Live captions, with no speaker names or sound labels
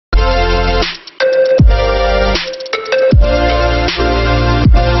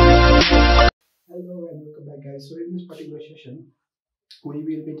section, we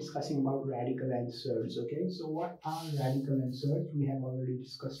will be discussing about radical and surds. Okay, so what are radical and surds? We have already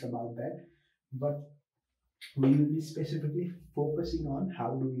discussed about that, but we will be specifically focusing on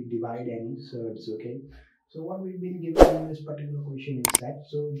how do we divide any surds. Okay, so what we've been given in this particular question is that,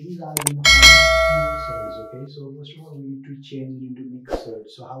 so these are in the form of surds. Okay, so first of all we need to change it into mixed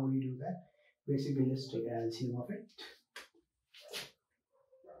surds. So how will we do that? Basically, let's take LCM of it.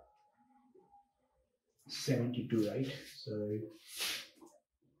 72, right? So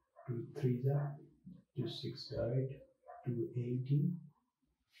 2 3s are 2 6, right? 2 18,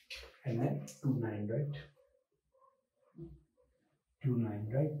 and then 2 9, right? 2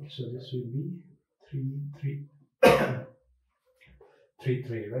 9, right? So this will be 3 3 3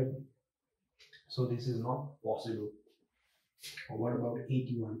 3, right? So this is not possible. Or what about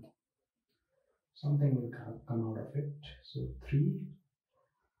 81? Something will come out of it. So 3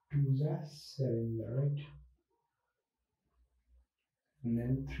 2s are 7, right? And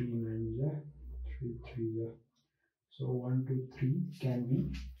then 3 9s are 3 3s are. So 1 2 3 can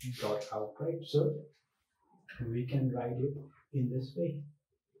be brought out, right? So we can write it in this way: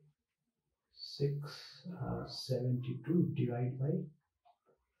 72 divided by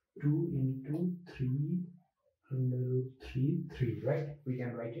 2 into 3 under root 3 3, right? We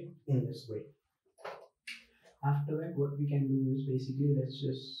can write it in this way. After that, what we can do is basically let's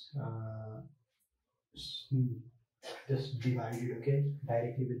just divide it, okay,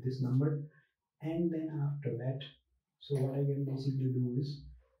 directly with this number. And then after that, so what I can basically do is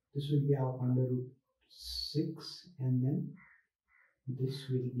this will be our under root 6, and then this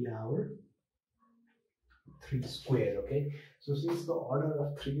will be our 3 square. Okay, so since the order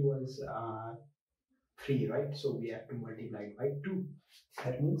of 3 was 3, right, so we have to multiply it by 2.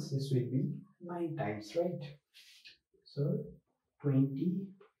 That means this will be 9 times, right? So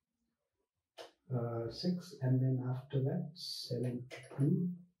 26, and then after that 72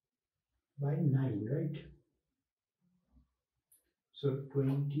 by 9, right? So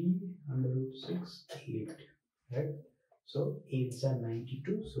 20 under root 6, 8, right? So 8s are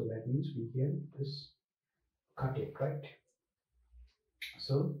 92, so that means we can just cut it, right?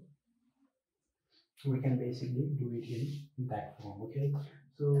 So we can basically do it in that form. Okay,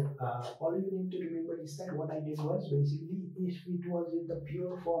 so all you need to remember is that what I did was basically, if it was in the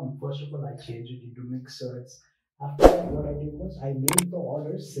pure form, first of all I changed it into mixed surds. After that, what I did was I made the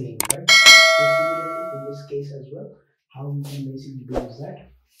order same, right? So similarly in this case as well, how we can basically do is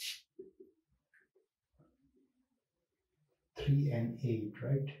that 3 and 8,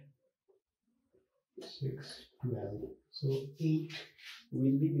 right? 6 12. So 8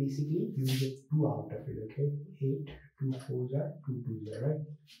 will be basically, you will get 2 out of it. Okay, 8 2 4s are 2 2s are, right?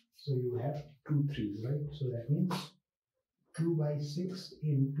 So you have 2 3s, right? So that means 2 by 6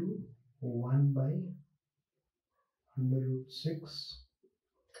 into 1 by under root 6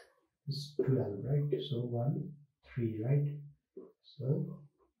 is 12, right? So 1 3, right? So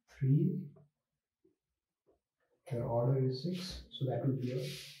 3, your order is 6, so that will be your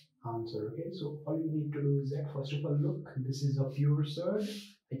answer. Okay, so all you need to do is that, first of all, look, this is a pure surd.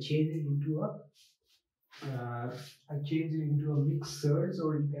 I change it into a mixed surds,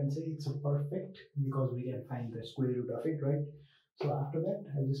 or you can say it's a perfect, because we can find the square root of it, right? So after that,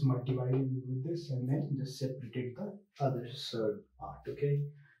 I just multiplied it with this and then just separated the other surd part. Okay,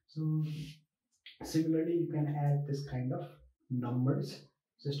 so similarly you can add this kind of numbers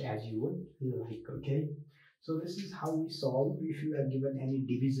just as you would like. Okay, so this is how we solve if you are given any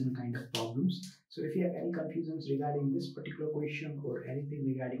division kind of problems. So if you have any confusions regarding this particular question or anything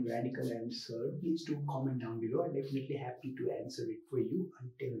regarding radical and surd, please do comment down below. I'm definitely happy to answer it for you.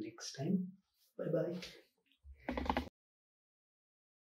 Until next time, bye bye.